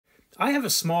I have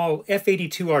a small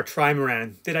F82R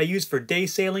trimaran that I use for day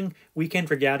sailing,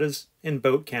 weekend regattas, and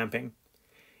boat camping.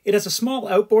 It has a small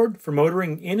outboard for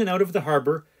motoring in and out of the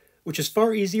harbor, which is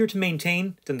far easier to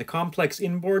maintain than the complex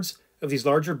inboards of these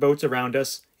larger boats around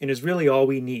us, and is really all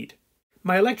we need.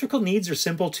 My electrical needs are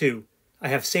simple too. I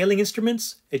have sailing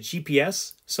instruments, a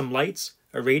GPS, some lights,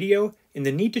 a radio, and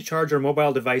the need to charge our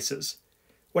mobile devices.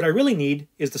 What I really need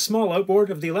is the small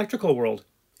outboard of the electrical world,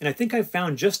 and I think I've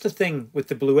found just the thing with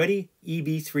the Bluetti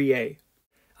EB3A.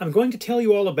 I'm going to tell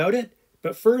you all about it,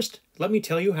 but first, let me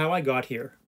tell you how I got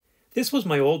here. This was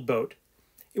my old boat.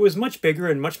 It was much bigger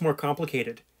and much more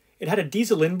complicated. It had a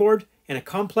diesel inboard and a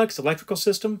complex electrical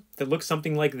system that looked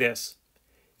something like this.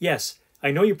 Yes, I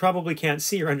know you probably can't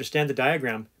see or understand the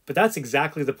diagram, but that's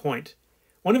exactly the point.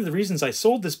 One of the reasons I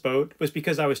sold this boat was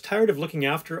because I was tired of looking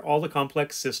after all the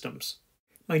complex systems.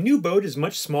 My new boat is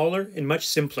much smaller and much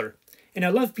simpler, and I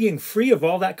love being free of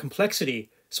all that complexity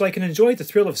so I can enjoy the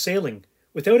thrill of sailing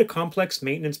without a complex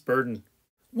maintenance burden.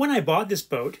 When I bought this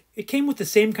boat, it came with the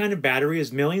same kind of battery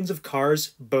as millions of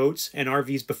cars, boats, and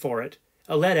RVs before it,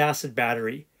 a lead-acid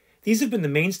battery. These have been the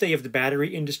mainstay of the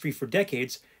battery industry for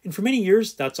decades, and for many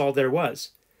years that's all there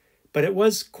was. But it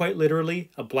was, quite literally,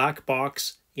 a black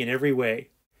box in every way.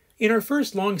 In our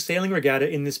first long sailing regatta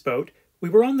in this boat, we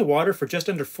were on the water for just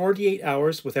under 48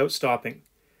 hours without stopping.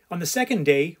 On the second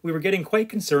day, we were getting quite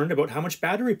concerned about how much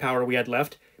battery power we had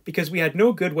left because we had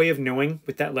no good way of knowing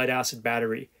with that lead-acid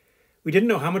battery. We didn't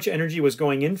know how much energy was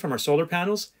going in from our solar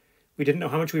panels, we didn't know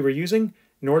how much we were using,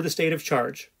 nor the state of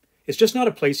charge. It's just not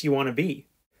a place you want to be.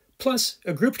 Plus,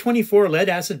 a Group 24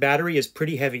 lead-acid battery is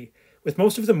pretty heavy, with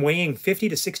most of them weighing 50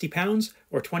 to 60 pounds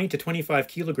or 20 to 25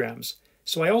 kilograms,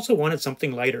 so I also wanted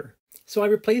something lighter. So I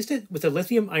replaced it with a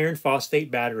lithium iron phosphate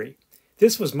battery.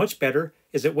 This was much better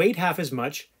as it weighed half as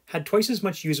much, had twice as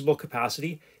much usable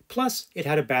capacity, plus it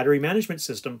had a battery management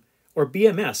system, or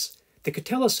BMS, that could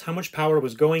tell us how much power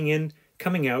was going in,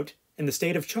 coming out, and the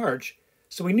state of charge,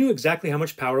 so we knew exactly how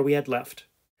much power we had left.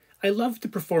 I loved the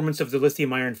performance of the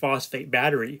lithium iron phosphate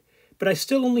battery, but I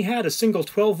still only had a single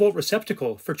 12-volt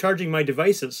receptacle for charging my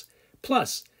devices.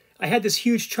 Plus, I had this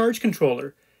huge charge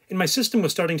controller, and my system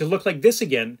was starting to look like this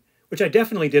again, which I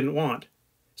definitely didn't want.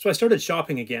 So I started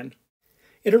shopping again.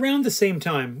 At around the same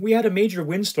time, we had a major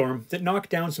windstorm that knocked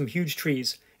down some huge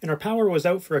trees, and our power was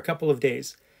out for a couple of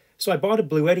days. So I bought a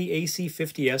Bluetti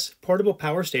AC50S portable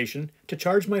power station to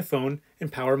charge my phone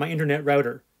and power my internet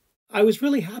router. I was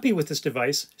really happy with this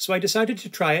device, so I decided to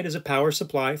try it as a power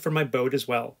supply for my boat as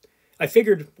well. I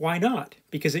figured, why not?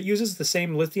 Because it uses the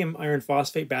same lithium iron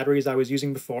phosphate batteries I was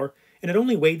using before, and it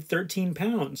only weighed 13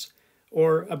 pounds,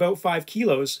 or about 5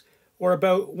 kilos, or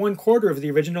about 1/4 of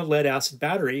the original lead-acid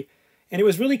battery, and it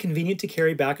was really convenient to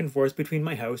carry back and forth between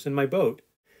my house and my boat.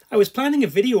 I was planning a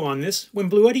video on this when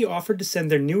Bluetti offered to send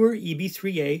their newer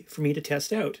EB3A for me to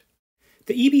test out.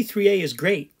 The EB3A is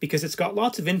great because it's got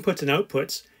lots of inputs and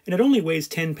outputs, and it only weighs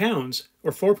 10 pounds,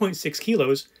 or 4.6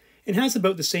 kilos, and has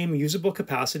about the same usable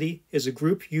capacity as a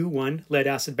Group U1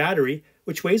 lead-acid battery,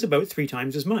 which weighs about 3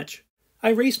 times as much.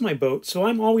 I race my boat, so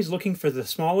I'm always looking for the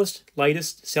smallest,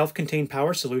 lightest, self-contained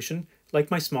power solution,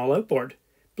 like my small outboard.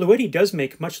 Bluetti does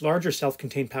make much larger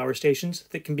self-contained power stations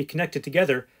that can be connected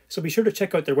together, so be sure to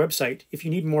check out their website if you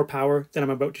need more power than I'm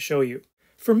about to show you.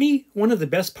 For me, one of the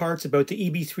best parts about the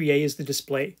EB3A is the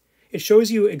display. It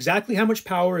shows you exactly how much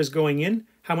power is going in,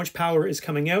 how much power is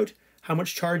coming out, how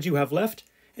much charge you have left,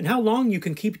 and how long you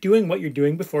can keep doing what you're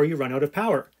doing before you run out of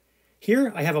power.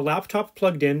 Here, I have a laptop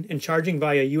plugged in and charging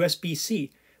via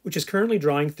USB-C, which is currently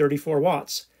drawing 34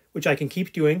 watts, which I can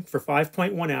keep doing for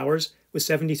 5.1 hours with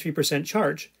 73%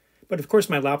 charge. But of course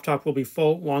my laptop will be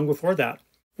full long before that.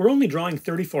 We're only drawing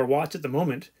 34 watts at the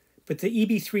moment, but the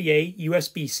EB3A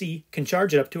USB-C can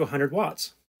charge it up to 100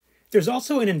 watts. There's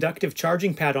also an inductive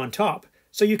charging pad on top,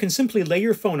 so you can simply lay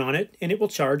your phone on it and it will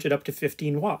charge at up to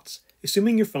 15 watts,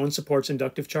 assuming your phone supports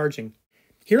inductive charging.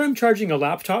 Here I'm charging a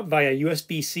laptop via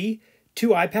USB-C, 2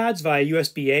 iPads via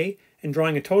USB-A, and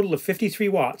drawing a total of 53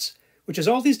 watts, which is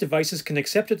all these devices can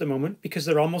accept at the moment because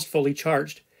they're almost fully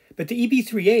charged. But the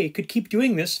EB3A could keep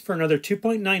doing this for another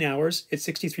 2.9 hours at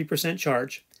 63%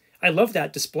 charge. I love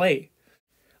that display.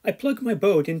 I plug my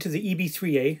boat into the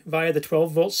EB3A via the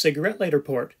 12-volt cigarette lighter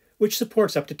port, which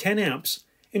supports up to 10 amps,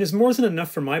 and is more than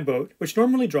enough for my boat, which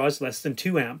normally draws less than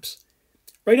 2 amps.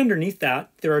 Right underneath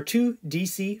that, there are 2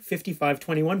 DC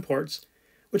 5521 ports,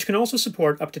 which can also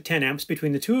support up to 10 amps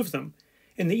between the two of them,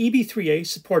 and the EB3A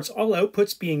supports all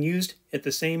outputs being used at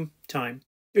the same time.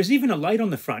 There's even a light on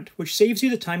the front, which saves you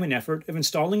the time and effort of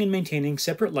installing and maintaining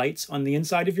separate lights on the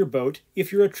inside of your boat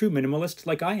if you're a true minimalist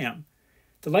like I am.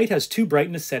 The light has 2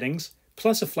 brightness settings,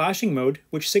 plus a flashing mode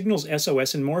which signals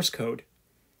SOS in Morse code.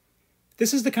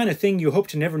 This is the kind of thing you hope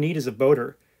to never need as a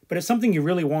boater, but it's something you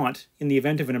really want in the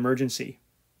event of an emergency.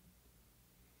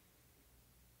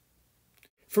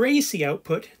 For AC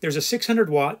output, there's a 600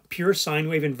 watt pure sine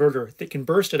wave inverter that can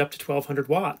burst at up to 1200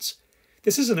 watts.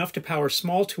 This is enough to power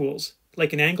small tools,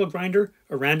 like an angle grinder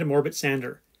or random orbit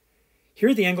sander.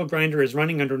 Here the angle grinder is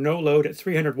running under no load at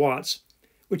 300 watts,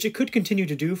 which it could continue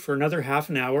to do for another half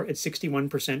an hour at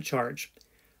 61% charge.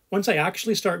 Once I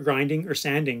actually start grinding or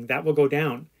sanding, that will go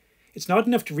down. It's not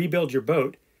enough to rebuild your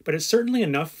boat, but it's certainly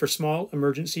enough for small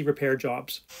emergency repair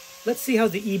jobs. Let's see how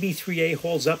the EB3A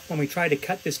holds up when we try to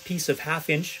cut this piece of 1/2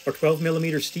 inch or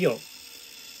 12mm steel.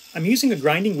 I'm using a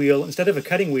grinding wheel instead of a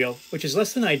cutting wheel, which is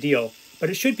less than ideal, but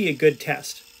it should be a good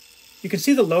test. You can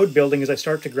see the load building as I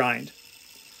start to grind.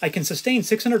 I can sustain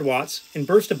 600 watts and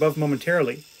burst above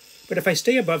momentarily, but if I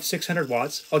stay above 600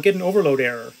 watts, I'll get an overload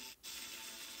error.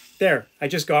 There, I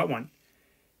just got one.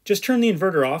 Just turn the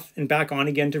inverter off and back on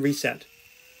again to reset.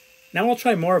 Now I'll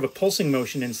try more of a pulsing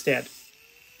motion instead.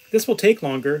 This will take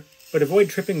longer, but avoid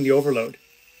tripping the overload.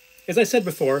 As I said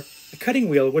before, a cutting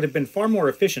wheel would have been far more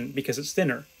efficient because it's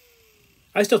thinner.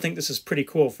 I still think this is pretty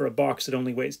cool for a box that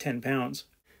only weighs 10 pounds.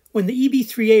 When the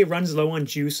EB3A runs low on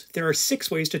juice, there are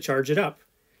 6 ways to charge it up.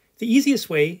 The easiest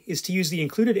way is to use the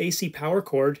included AC power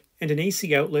cord and an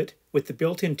AC outlet with the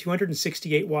built-in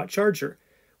 268 watt charger,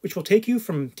 which will take you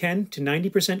from 10 to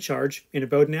 90% charge in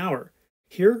about an hour.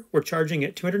 Here, we're charging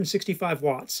at 265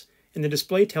 watts, and the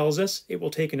display tells us it will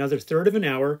take another third of an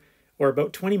hour, or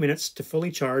about 20 minutes, to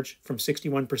fully charge from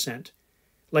 61%.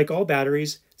 Like all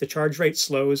batteries, the charge rate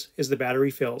slows as the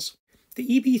battery fills. The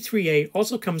EB3A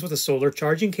also comes with a solar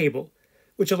charging cable,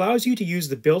 which allows you to use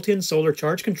the built-in solar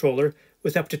charge controller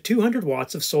with up to 200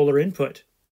 watts of solar input.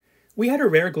 We had a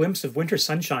rare glimpse of winter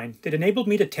sunshine that enabled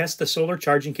me to test the solar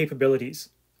charging capabilities.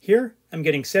 Here, I'm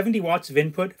getting 70 watts of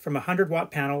input from a 100 watt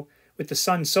panel. With the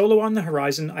sun so low on the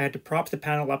horizon, I had to prop the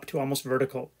panel up to almost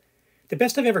vertical. The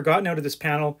best I've ever gotten out of this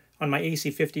panel on my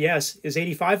AC50S is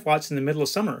 85 watts in the middle of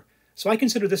summer, so I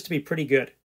consider this to be pretty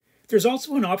good. There's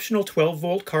also an optional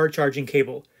 12-volt car charging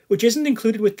cable, which isn't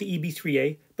included with the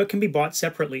EB3A, but can be bought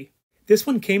separately. This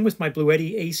one came with my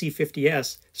Bluetti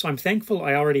AC50S, so I'm thankful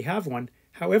I already have one.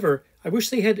 However, I wish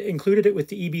they had included it with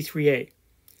the EB3A.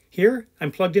 Here,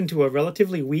 I'm plugged into a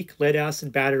relatively weak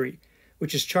lead-acid battery,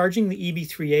 which is charging the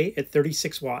EB3A at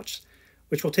 36 watts,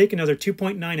 which will take another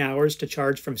 2.9 hours to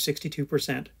charge from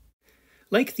 62%.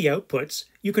 Like the outputs,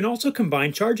 you can also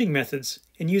combine charging methods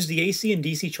and use the AC and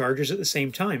DC chargers at the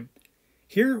same time.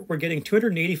 Here, we're getting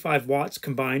 285 watts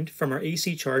combined from our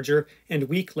AC charger and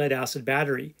weak lead-acid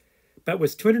battery, but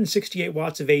with 268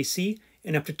 watts of AC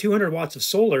and up to 200 watts of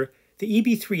solar, the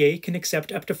EB3A can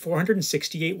accept up to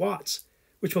 468 watts,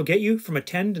 which will get you from a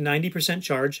 10 to 90%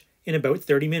 charge in about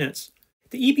 30 minutes.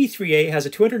 The EB3A has a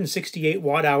 268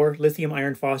 watt-hour lithium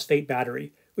iron phosphate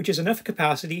battery, which is enough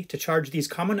capacity to charge these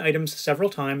common items several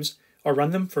times or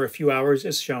run them for a few hours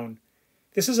as shown.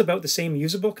 This is about the same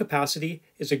usable capacity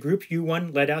as a Group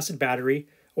U1 lead-acid battery,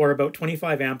 or about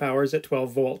 25 amp hours at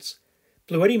 12 volts.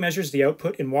 Bluetti measures the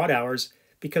output in watt-hours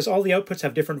because all the outputs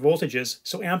have different voltages,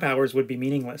 so amp hours would be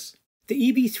meaningless.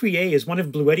 The EB3A is one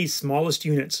of Bluetti's smallest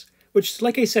units, which,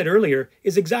 like I said earlier,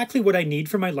 is exactly what I need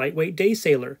for my lightweight day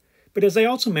sailor. But as I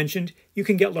also mentioned, you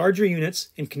can get larger units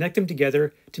and connect them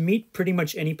together to meet pretty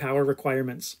much any power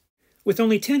requirements. With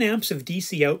only 10 amps of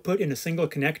DC output in a single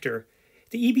connector,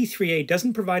 the EB3A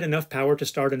doesn't provide enough power to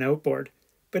start an outboard.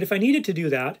 But if I needed to do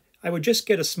that, I would just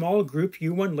get a small Group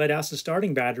U1 lead-acid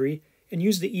starting battery and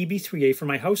use the EB3A for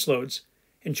my house loads,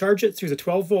 and charge it through the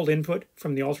 12-volt input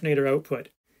from the alternator output.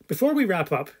 Before we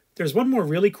wrap up, there's one more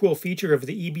really cool feature of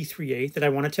the EB3A that I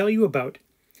want to tell you about.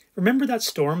 Remember that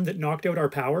storm that knocked out our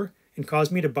power and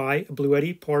caused me to buy a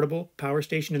Bluetti portable power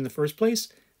station in the first place?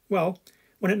 Well,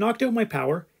 when it knocked out my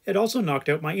power, it also knocked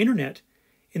out my internet.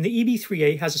 And the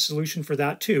EB3A has a solution for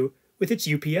that too, with its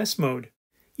UPS mode.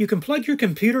 You can plug your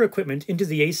computer equipment into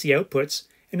the AC outputs,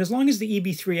 and as long as the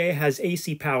EB3A has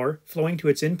AC power flowing to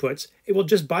its inputs, it will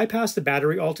just bypass the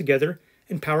battery altogether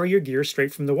and power your gear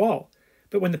straight from the wall.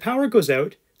 But when the power goes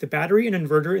out, the battery and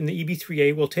inverter in the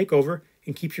EB3A will take over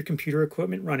and keep your computer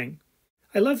equipment running.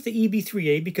 I love the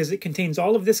EB3A because it contains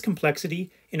all of this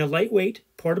complexity in a lightweight,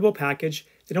 portable package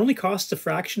that only costs a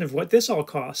fraction of what this all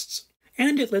costs.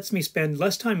 And it lets me spend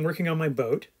less time working on my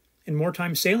boat and more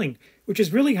time sailing, which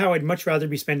is really how I'd much rather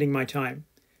be spending my time.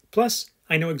 Plus,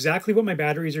 I know exactly what my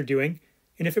batteries are doing,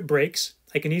 and if it breaks,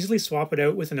 I can easily swap it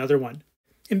out with another one.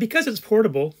 And because it's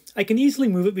portable, I can easily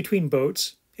move it between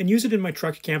boats and use it in my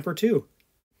truck camper too.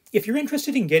 If you're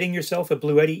interested in getting yourself a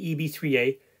Bluetti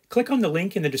EB3A, Click on the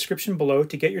link in the description below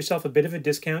to get yourself a bit of a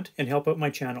discount and help out my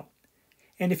channel.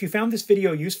 And if you found this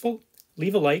video useful,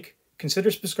 leave a like,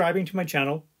 consider subscribing to my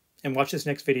channel, and watch this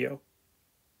next video.